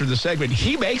sponsored the segment.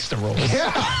 He makes the rules.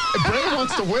 Yeah. If Brandon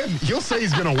wants to win, he'll say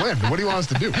he's going to win. What do you want us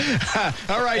to do?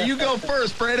 All right, you go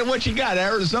first, Brandon. What you got,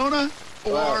 Arizona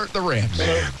or the Rams?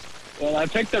 Well, I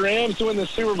picked the Rams to win the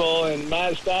Super Bowl, and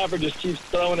Matt Stafford just keeps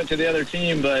throwing it to the other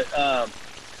team. But I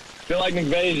feel like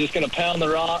McVay is just going to pound the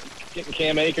rock, getting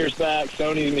Cam Akers back.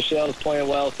 Sony Michel's playing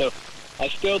well. So I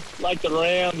still like the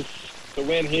Rams to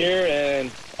win here,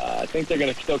 and I think they're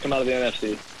going to still come out of the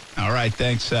NFC. All right,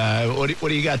 thanks. What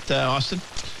do you got, Austin?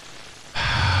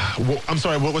 Well, I'm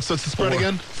sorry, what's the spread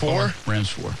again? 4? Rams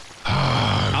 4.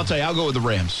 I'll tell you, I'll go with the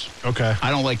Rams. Okay.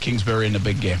 I don't like Kingsbury in the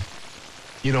big game.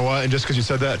 You know what? And just because you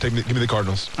said that, give me the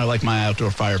Cardinals. I like my outdoor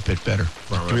fire pit better.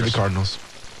 Give me the Cardinals.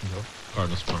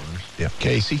 Cardinals front runners. Yeah.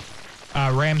 Casey?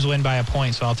 Rams win by a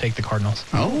point, so I'll take the Cardinals.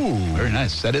 Oh, very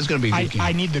nice. That is going to be a good game.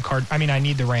 I need I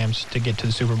need the Rams to get to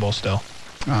the Super Bowl still.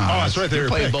 That's right. You're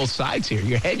playing both sides here.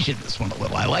 You're hedging this one a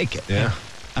little. I like it.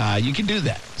 Yeah. You can do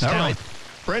that. All right.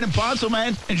 Brandon Ponce,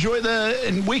 man. Enjoy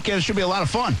the weekend. It should be a lot of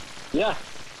fun. Yeah.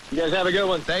 You guys have a good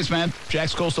one. Thanks, man.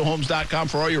 JacksCoastalHomes.com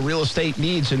for all your real estate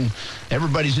needs. And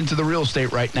everybody's into the real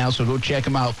estate right now, so go check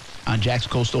them out on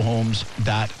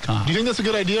JacksCoastalHomes.com. Do you think that's a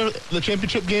good idea, the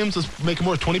championship games, is making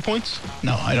more 20 points?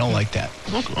 No, I don't like that.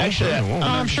 Actually,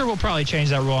 I'm sure we'll probably change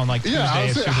that rule on like Tuesday. Yeah, I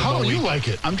was of saying, Super Bowl how do you week. like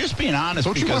it? I'm just being honest.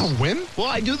 Don't you because, want to win? Well,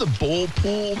 I do the bowl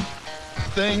pool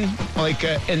thing, like,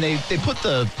 and they put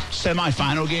the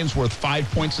semifinal games worth 5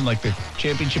 points and like the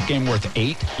championship game worth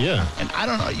 8. Yeah. And I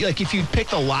don't know, like if you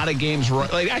picked a lot of games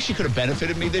right, like actually could have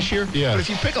benefited me this year. Yeah. But if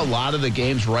you pick a lot of the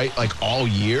games right, like all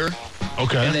year.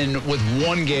 Okay. And then with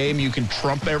one game, you can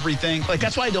trump everything. Like,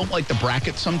 that's why I don't like the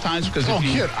brackets sometimes, because if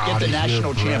you get the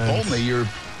national champ only, you're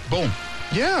boom.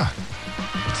 Yeah.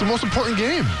 It's the most important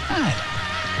game.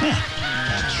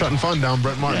 Shutting fun down,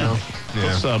 Brent Martineau.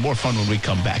 Yeah. It's more fun when we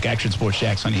come back. Action Sports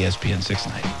Jacks on ESPN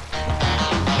 690.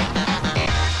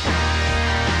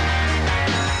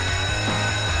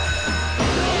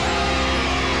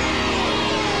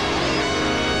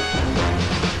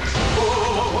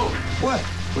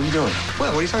 What are you doing?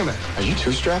 What are you talking about? Are you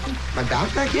two-strapping? My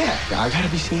backpack? Yeah. I gotta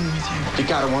be seen with you. You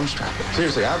gotta one-strap it.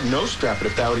 Seriously, I have no strap it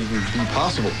if that would even be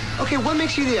possible. Okay, what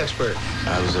makes you the expert?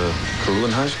 I was cool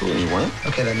in high school and you weren't?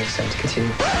 Okay, that makes sense.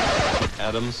 Continue.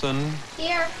 Adamson.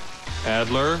 Here.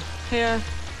 Adler. Here.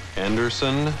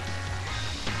 Anderson.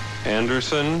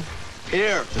 Anderson.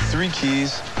 Here. The 3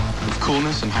 keys of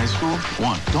coolness in high school.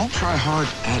 1, don't try hard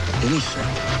at anything.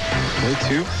 Okay,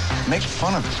 2, make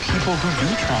fun of people who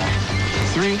do try.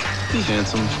 3, be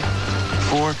handsome.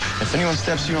 4, if anyone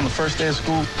steps to you on the first day of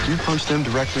school, you punch them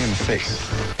directly in the face.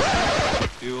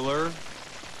 Bueller.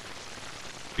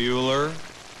 Bueller.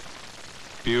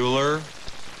 Bueller.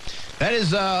 That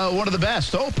is one of the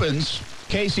best opens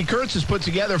Casey Kurtz has put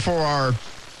together for our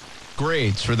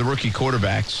grades for the rookie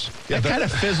quarterbacks. That kind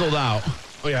of fizzled out.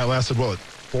 Oh, yeah, it lasted,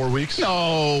 4 weeks?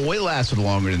 No, it lasted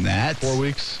longer than that. 4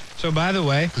 weeks. So, by the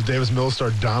way, because Davis Mills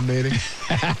started dominating.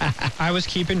 I was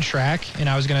keeping track, and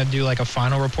I was going to do like a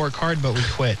final report card, but we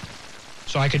quit.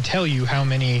 So I could tell you how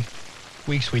many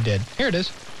weeks we did. Here it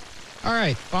is. All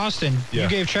right, Austin, you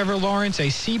gave Trevor Lawrence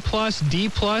a C+, D+,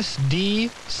 D,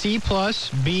 C+,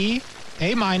 B,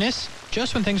 A-,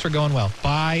 just when things were going well.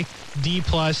 By D+,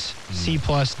 C+,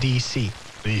 D, C.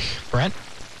 Brent?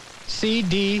 C,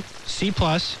 D, C+,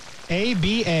 A,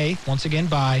 B, A, once again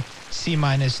by C-,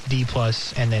 D+,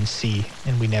 and then C,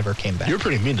 and we never came back. You're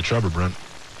pretty mean to Trevor, Brent.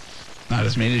 Not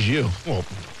as mean as you. Well,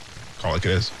 call it like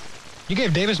it is. You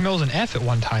gave Davis Mills an F at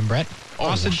one time, Brett.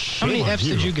 Austin, how many Fs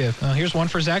did you give? Here's one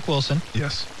for Zach Wilson.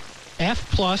 Yes. F+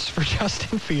 for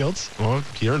Justin Fields. Well,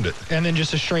 he earned it. And then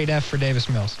just a straight F for Davis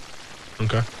Mills.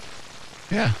 Okay.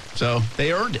 Yeah, so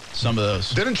they earned it, some of those.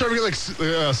 Didn't Trevor get,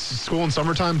 school in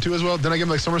summertime, too, as well? Didn't I give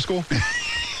him, summer school?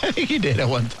 I think he did at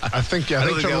one time. I think Trevor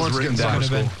Lawrence getting summer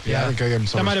school. Yeah, I think I gave him summer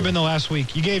school. That might have been the last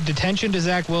week. You gave detention to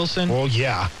Zach Wilson. Well,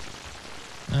 yeah.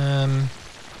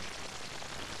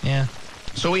 Yeah.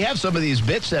 So we have some of these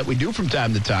bits that we do from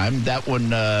time to time. That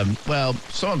one,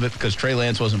 some of it because Trey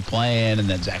Lance wasn't playing, and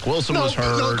then Zach Wilson was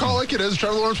hurt. No, call like it is.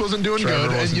 Trevor Lawrence wasn't doing good,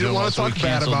 and you didn't want to talk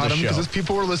bad about him because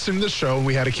people were listening to the show, and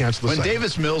we had to cancel the When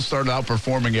Davis Mills started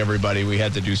outperforming everybody, we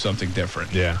had to do something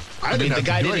different. Yeah. I mean, the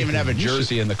guy didn't even have a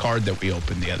jersey in the card that we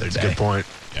opened the other day. Good point.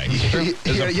 Yeah,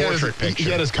 he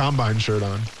had his combine shirt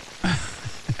on.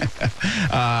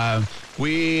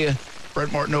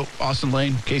 Brent Martineau, Austin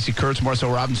Lane, Casey Kurtz, Marcel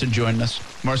Robinson joining us.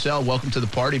 Marcel, welcome to the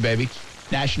party, baby.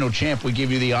 national champ, we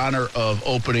give you the honor of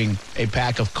opening a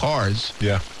pack of cards.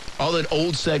 Yeah. All the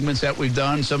old segments that we've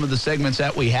done, some of the segments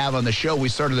that we have on the show, we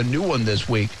started a new one this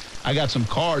week. I got some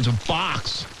cards, a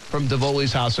box from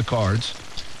Davoli's House of Cards,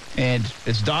 and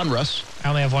it's Donruss. I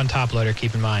only have one top loader,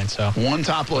 keep in mind, so. One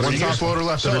top loader. One top loader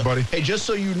left, everybody. Hey, just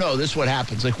so you know, this is what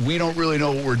happens. Like, we don't really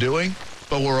know what we're doing,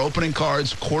 but we're opening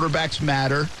cards. Quarterbacks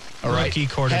matter. All right. Rookie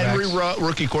quarterbacks.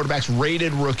 Rookie quarterbacks,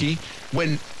 rated rookie.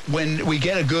 When we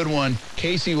get a good one,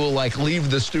 Casey will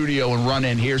leave the studio and run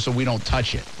in here so we don't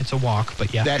touch it. It's a walk,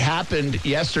 but yeah. That happened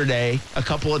yesterday a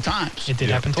couple of times. It did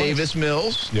happen twice. Davis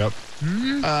Mills. Yep.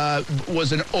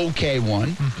 Was an okay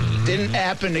one. Didn't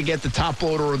happen to get the top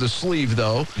loader or the sleeve,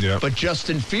 though. Yep. But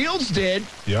Justin Fields did.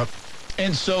 Yep.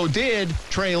 And so did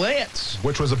Trey Lance.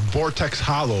 Which was a Vortex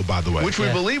Hollow, by the way. Which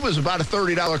we believe was about a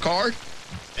 $30 card.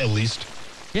 At least.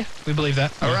 Yeah, we believe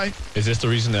that. All right. Is this the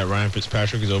reason that Ryan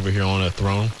Fitzpatrick is over here on a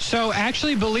throne? So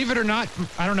actually, believe it or not,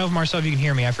 I don't know if Marcel, if you can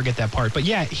hear me, I forget that part. But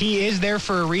yeah, he is there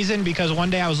for a reason because one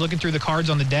day I was looking through the cards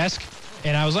on the desk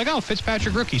and I was like, oh,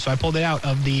 Fitzpatrick rookie. So I pulled it out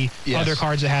of the other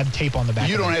cards that had tape on the back.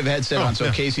 You don't have a headset on,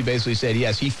 so Casey basically said,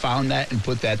 yes, he found that and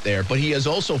put that there. But he has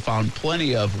also found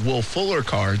plenty of Will Fuller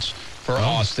cards for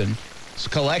Austin's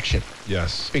collection.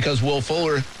 Yes. Because Will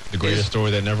Fuller... The greatest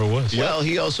story that never was. Well,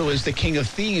 he also is the king of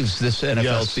thieves this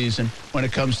NFL season when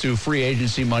it comes to free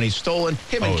agency money stolen.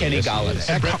 Him and Kenny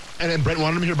Golladay. And Brent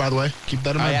wanted him here, by the way. Keep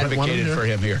that in mind. I advocated for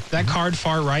him here. That card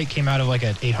far right came out of like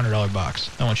an $800 box.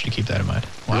 I want you to keep that in mind.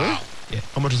 Wow. Really? Yeah.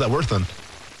 How much is that worth then?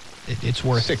 It's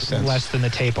worth 6 cents. Less than the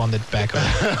tape on the back of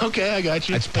it. Okay, I got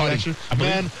you. That's putty.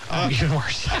 Man, even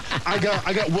worse. I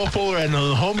got Will Fuller in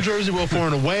a home jersey, Will Fuller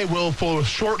in away, Will Fuller with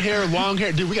short hair, long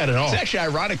hair. Dude, we got it all. It's actually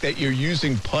ironic that you're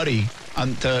using putty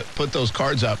to put those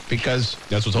cards up because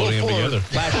that's what's holding them together.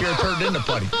 Last year turned into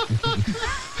putty.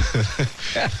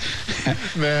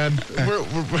 Man, we're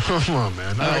come on,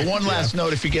 man. One last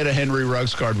note: if you get a Henry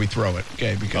Ruggs card, we throw it.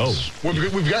 Okay, because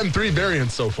we've gotten 3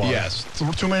 variants so far. Yes,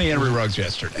 too many Henry Ruggs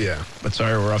yesterday. Yeah, but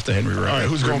sorry, we're off to Henry Ruggs. All right,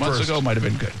 who's going months first? Ago might have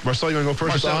been good. Marcel, you want to go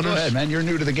first? Marcel, go ahead, man. You're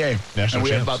new to the game, National and we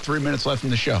champs. have about 3 minutes left in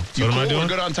the show. So what am I doing? We're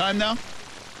good on time now.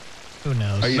 Who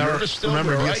knows? Are you nervous still?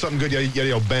 Remember, if you get something good, you gotta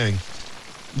yell bang.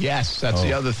 Yes, that's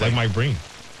the other thing. Like Mike Breen.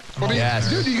 Yes.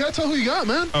 Dude, you gotta tell who you got,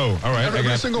 man. Oh, all right.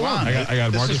 Every single one. I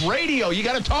got this Marcus. is radio. You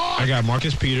got to talk. I got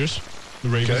Marcus Peters, the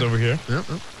Ravens over here. Yep.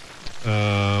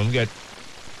 We got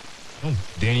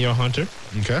Danielle Hunter,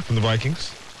 from the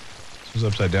Vikings. Who's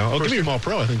upside down? Oh, give me small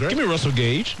pro, I think, right? Give me Russell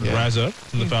Gage, Rise Up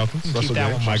from the Falcons. Keep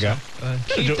that one, my guy.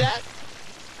 Keep that.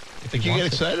 Think you get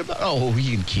excited about? Oh,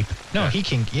 he can keep it. No, he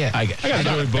can. Yeah, I get. I got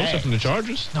Joey Bosa from the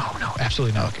Chargers. No,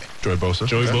 absolutely not. Okay. Joey Bosa.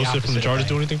 Joey Bosa opposite from the of Chargers bang.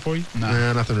 do anything for you?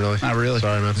 Nah, nothing really. Not really.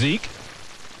 Sorry, man. Zeke,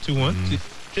 2-1.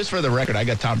 Just for the record, I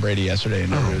got Tom Brady yesterday,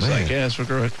 and it was like, yeah, that's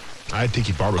good. I had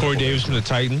Tiki Barber. Corey Davis from the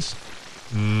Titans.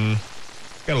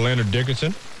 Got a Leonard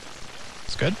Dickerson.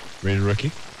 It's good. Rated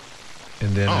rookie.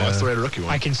 And then that's the rated rookie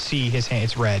one. I can see his hand.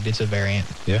 It's red. It's a variant.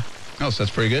 Yeah. Oh, so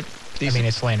that's pretty good. I mean,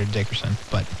 it's Landon Dickerson,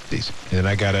 but decent. And then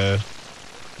I got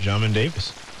Jamin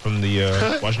Davis from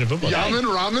the Washington Football Team.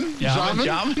 Ramen?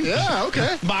 Jamin? Yeah,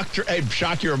 okay. Hey,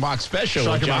 shock your mock special.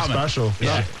 Shock your mock special.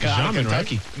 Yeah. Jamin, right?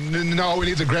 Kentucky. No, we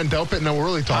need the Grant Delpit. No, we're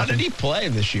really How talking. did he play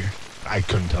this year? I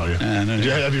couldn't tell you. No.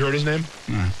 Have you heard his name?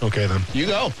 No. Okay, then. You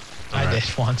go. I did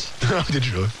once. Did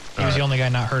you really? He was the only guy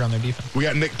not hurt on their defense. We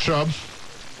got Nick Chubb.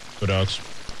 Go Dogs.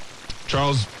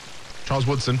 Charles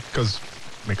Woodson, because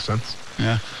makes sense.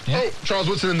 Yeah. Oh, Charles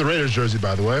Woodson in the Raiders jersey,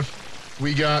 by the way.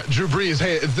 We got Drew Brees.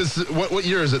 Hey, is this what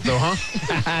year is it though,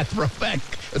 huh? Throwback.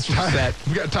 That's what's that.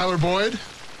 We got Tyler Boyd.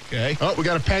 Okay. Oh, we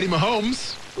got a Patty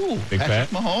Mahomes. Ooh, Big Patrick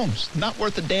Pat. Mahomes. Not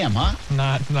worth a damn, huh?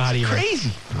 Not even.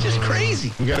 Crazy. Just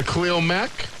crazy. We got a Khalil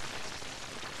Mack.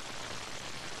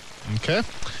 Okay.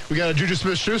 We got a Juju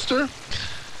Smith-Schuster.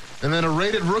 And then a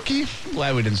rated rookie. I'm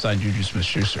glad we didn't sign Juju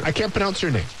Smith-Schuster. I can't pronounce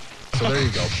your name. So there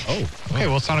you go. Oh. Okay,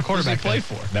 well, it's not a Who does he quarterback. play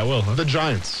then. for? That will, huh? The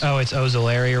Giants. Oh, it's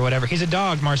Ozolari or whatever. He's a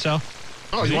dog, Marcel.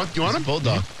 Oh, you want He's him? a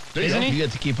bulldog. There you Isn't go. he? You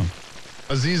get to keep him.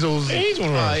 Aziz He's one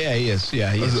of ours. Yeah, he is.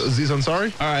 Yeah, he is. Aziz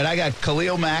Ansari? All right, I got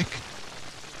Khalil Mack.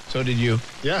 So did you.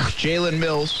 Yeah. Jalen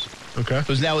Mills, Okay.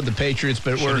 who's now with the Patriots,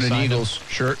 but Should've wearing an signed him. Eagles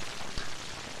shirt.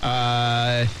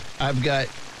 I've got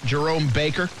Jerome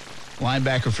Baker,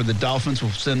 linebacker for the Dolphins.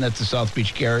 We'll send that to South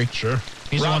Beach Gary. Sure.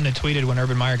 He's the one that tweeted when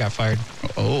Urban Meyer got fired.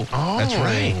 Oh, that's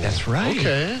right. That's right.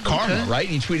 Okay. Karma, okay. right?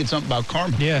 He tweeted something about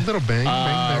karma. Yeah. Little bang,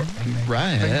 bang, bang.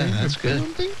 Right, Bang, yeah, bang, that's bang,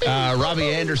 good. bang, bang, Robbie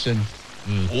Anderson.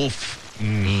 Wolf.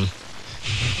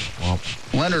 Well,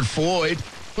 Leonard Floyd.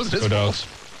 Was it his Go fault?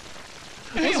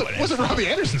 Dogs. Was it Robbie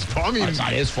Anderson's fault? I mean, It's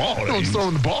not his fault. no one's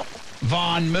throwing the ball.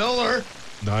 Von Miller.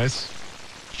 Nice.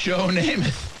 Joe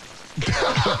Namath.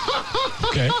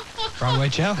 Okay. Broadway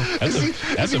Joe. That's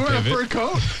is he a wearing a pivot. fur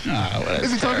coat?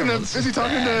 Is he talking to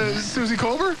Susie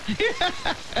Colbert?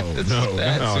 Oh,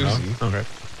 no. Okay.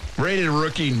 Rated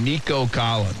rookie Nico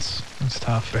Collins. It's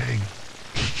tough. Bang.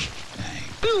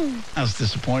 That was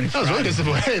disappointing. That was really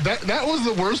disappointing. Hey, that was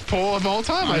the worst poll of all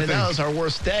time, I think. That was our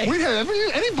worst day. We had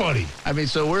anybody. I mean,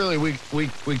 so really, we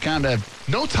kind of...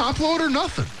 No top loader,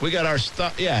 nothing. We got our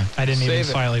stuff, yeah. I didn't even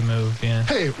slightly move, yeah.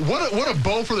 Hey, what a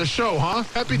bow for the show, huh?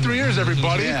 Happy 3 years,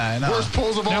 everybody. Yeah, I know. Worst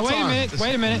polls of all time.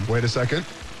 Wait a minute. Wait a second.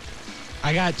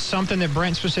 I got something that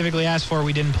Brent specifically asked for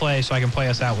we didn't play, so I can play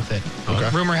us out with it. Okay.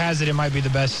 Rumor has it might be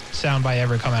the best soundbite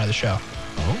ever come out of the show.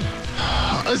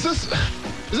 Oh. Is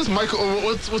this Michael?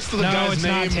 What's the guy's name? No, it's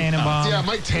not Tannenbaum. Yeah,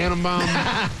 Mike Tannenbaum.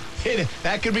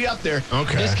 That could be up there.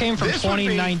 Okay. This came from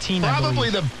 2019,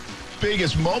 probably the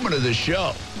biggest moment of the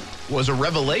show was a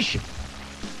revelation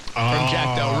from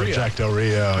Jack Del Rio. Jack Del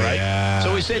Rio, right? yeah.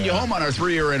 So we send you home on our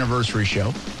 3-year anniversary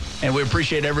show. And we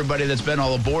appreciate everybody that's been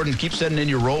all aboard, and keep sending in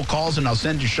your roll calls, and I'll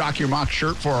send you Shock Your Mock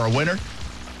shirt for our winner.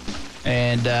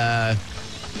 And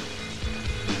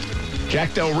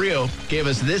Jack Del Rio gave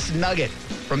us this nugget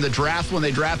from the draft when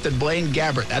they drafted Blaine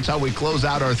Gabbert. That's how we close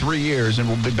out our 3 years, and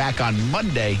we'll be back on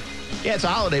Monday. Yeah, it's a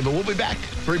holiday, but we'll be back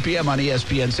 3 p.m. on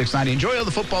ESPN 690. Enjoy all the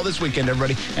football this weekend,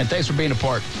 everybody, and thanks for being a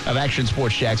part of Action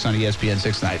Sports Jacks on ESPN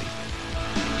 690.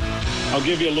 I'll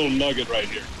give you a little nugget right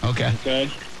here. Okay. Okay?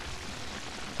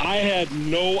 I had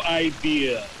no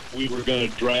idea we were going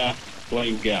to draft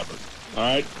Blaine Gabbert. All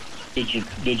right? Did your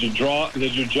jaw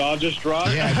just drop?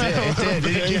 Yeah, it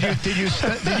did. Did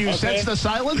you sense the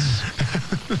silence?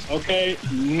 Okay,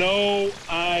 no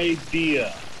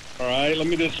idea. All right, let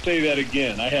me just say that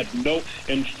again. I had no.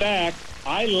 In fact,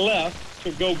 I left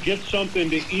to go get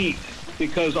something to eat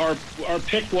because our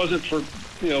pick wasn't for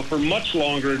much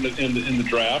longer in the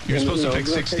draft. You're supposed to pick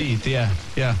 16th.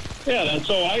 Yeah. Yeah, and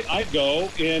so I go,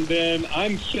 and then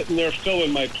I'm sitting there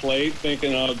filling my plate,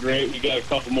 thinking, oh, great, we got a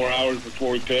couple more hours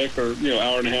before we pick, or,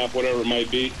 hour and a half, whatever it might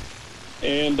be.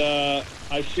 And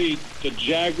I see the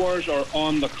Jaguars are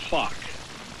on the clock.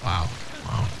 Wow.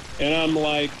 And I'm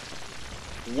like,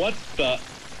 what the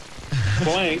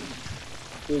blank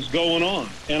is going on?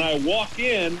 And I walk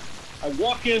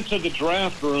into the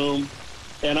draft room,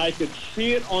 and I could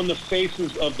see it on the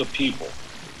faces of the people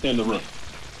in the room.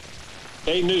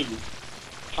 They knew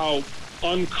how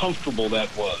uncomfortable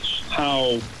that was,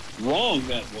 how wrong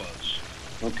that was,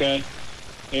 okay?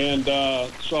 And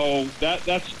so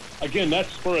that's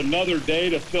for another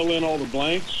day to fill in all the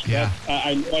blanks. Yeah.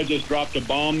 I know I just dropped a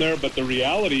bomb there, but the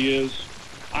reality is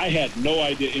I had no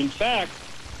idea. In fact,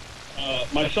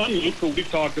 my son Luke, who we've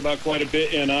talked about quite a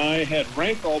bit, and I had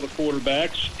ranked all the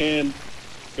quarterbacks, and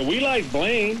we liked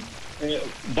Blaine.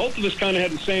 Both of us kind of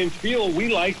had the same feel.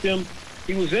 We liked him.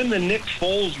 He was in the Nick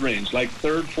Foles range, like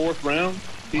 3rd, 4th round.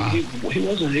 He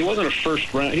wasn't a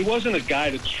first round. He wasn't a guy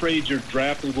to trade your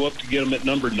draft and go up to get him at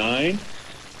number 9.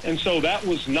 And so that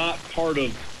was not part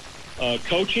of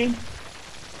coaching.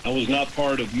 That was not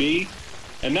part of me.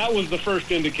 And that was the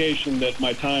first indication that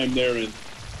my time there in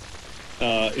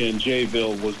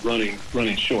Jayville was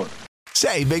running short.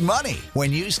 Save big money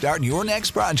when you start your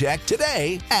next project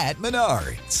today at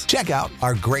Menards. Check out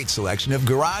our great selection of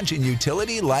garage and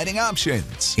utility lighting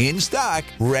options. In stock,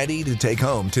 ready to take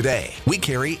home today. We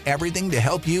carry everything to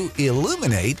help you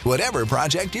illuminate whatever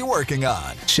project you're working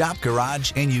on. Shop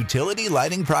garage and utility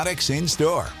lighting products in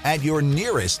store at your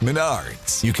nearest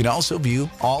Menards. You can also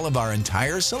view all of our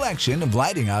entire selection of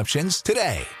lighting options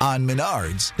today on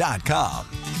Menards.com.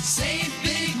 Save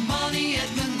big